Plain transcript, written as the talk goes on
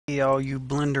Hey all you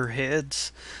Blender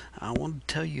heads, I want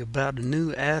to tell you about a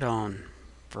new add-on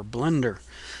for Blender.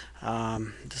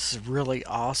 This is a really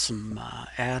awesome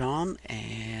add-on,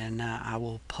 and I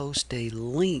will post a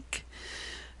link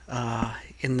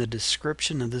in the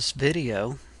description of this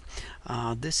video.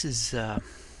 This is, I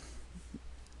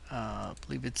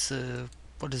believe it's,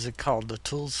 what is it called? The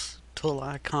tool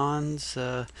icons.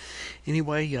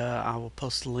 Anyway, I will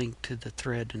post a link to the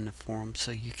thread in the forum so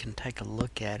you can take a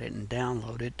look at it and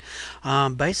download it.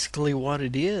 Basically what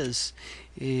it is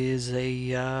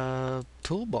a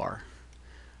toolbar,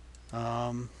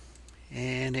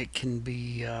 and it can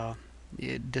be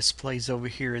it displays over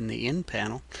here in the end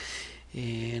panel,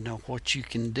 and what you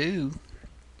can do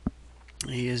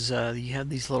is you have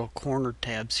these little corner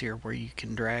tabs here where you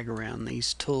can drag around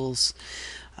these tools.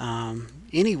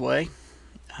 Anyway,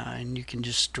 and you can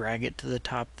just drag it to the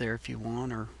top there if you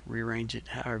want, or rearrange it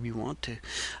however you want to.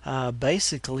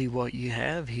 Basically what you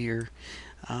have here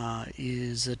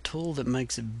is a tool that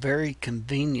makes it very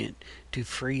convenient to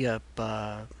free up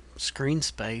screen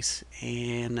space,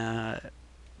 and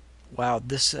wow,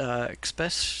 this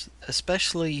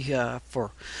especially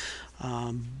for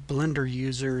Blender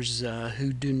users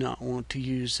who do not want to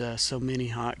use so many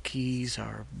hotkeys,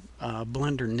 or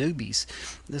Blender newbies,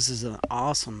 this is an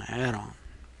awesome add-on.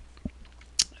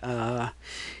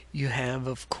 You have,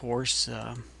 of course,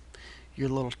 your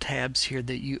little tabs here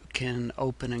that you can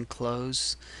open and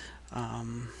close.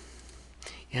 You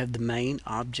have the main,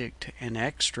 object, and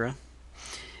extra.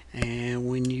 And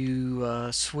when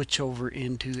you switch over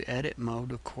into edit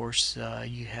mode, of course,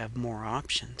 you have more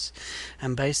options.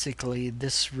 And basically,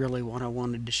 this is really what I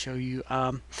wanted to show you.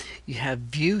 You have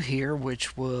view here,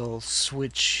 which will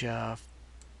switch.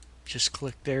 Just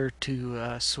click there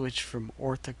to switch from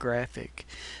orthographic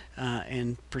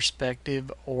and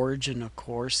perspective. Origin, of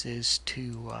course, is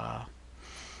to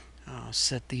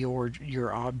set the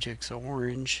your object's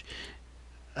origin,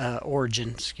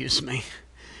 excuse me.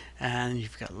 And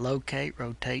you've got locate,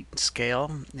 rotate, and scale.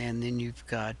 And then you've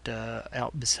got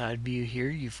out beside view here,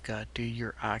 you've got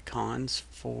your icons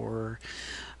for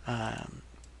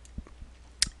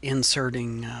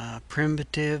inserting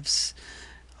primitives.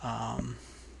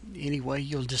 Anyway,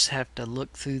 you'll just have to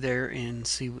look through there and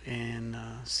see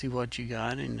what you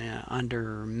got. And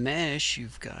under mesh,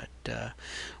 you've got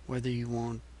whether you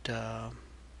want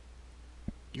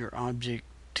your object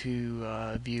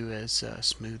to view as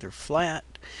smooth or flat,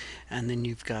 and then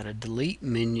you've got a delete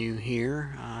menu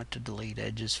here to delete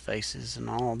edges, faces, and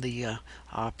all the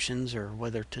options, or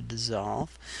whether to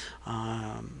dissolve.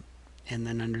 And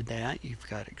then under that you've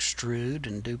got extrude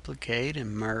and duplicate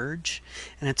and merge,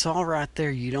 and it's all right there.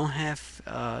 You don't have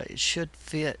it should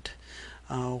fit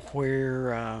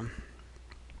where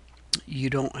you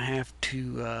don't have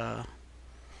to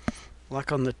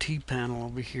like on the T panel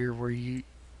over here, where you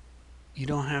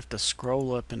don't have to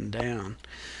scroll up and down.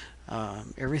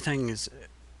 Everything is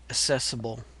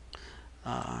accessible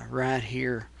right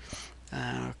here.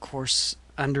 Of course,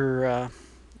 under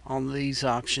all these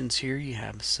options here, you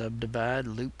have Subdivide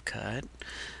Loop Cut.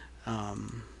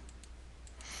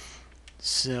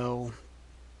 So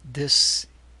this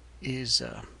is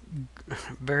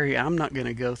I'm not going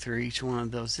to go through each one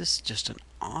of those. This is just an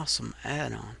awesome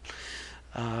add-on.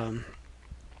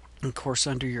 Of course,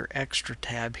 under your extra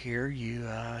tab here, you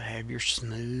have your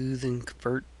smooth and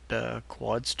convert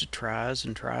quads to tris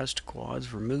and tris to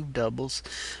quads, remove doubles,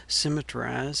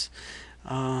 symmetrize,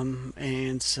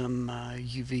 and some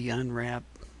UV unwrap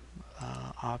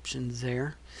options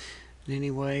there.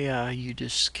 Anyway, you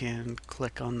just can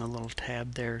click on the little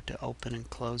tab there to open and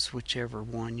close whichever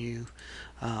one you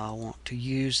want to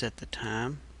use at the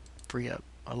time. Free up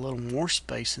a little more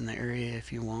space in the area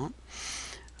if you want.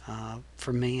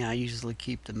 For me, I usually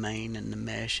keep the main and the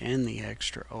mesh and the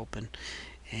extra open,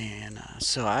 and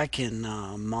so I can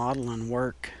model and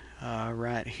work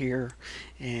right here,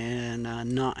 and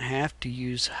not have to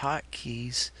use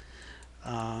hotkeys,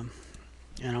 and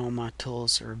all my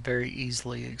tools are very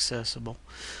easily accessible.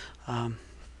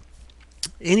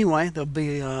 Anyway, there'll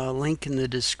be a link in the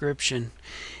description,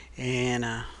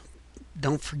 and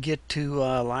don't forget to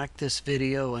like this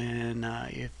video, and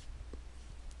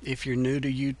if you're new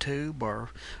to YouTube or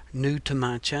new to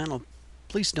my channel,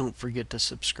 please don't forget to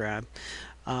subscribe.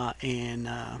 And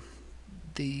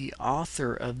the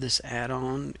author of this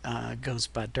add-on goes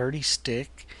by Dirty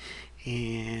Stick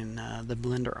in the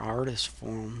Blender Artist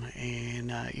Forum,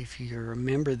 and if you're a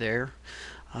member there,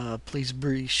 please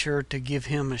be sure to give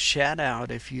him a shout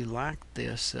out if you like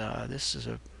this. This is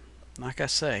like I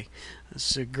say,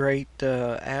 this is a great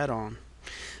add-on.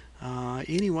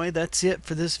 Anyway, that's it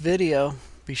for this video.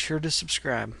 Be sure to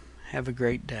subscribe. Have a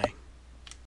great day.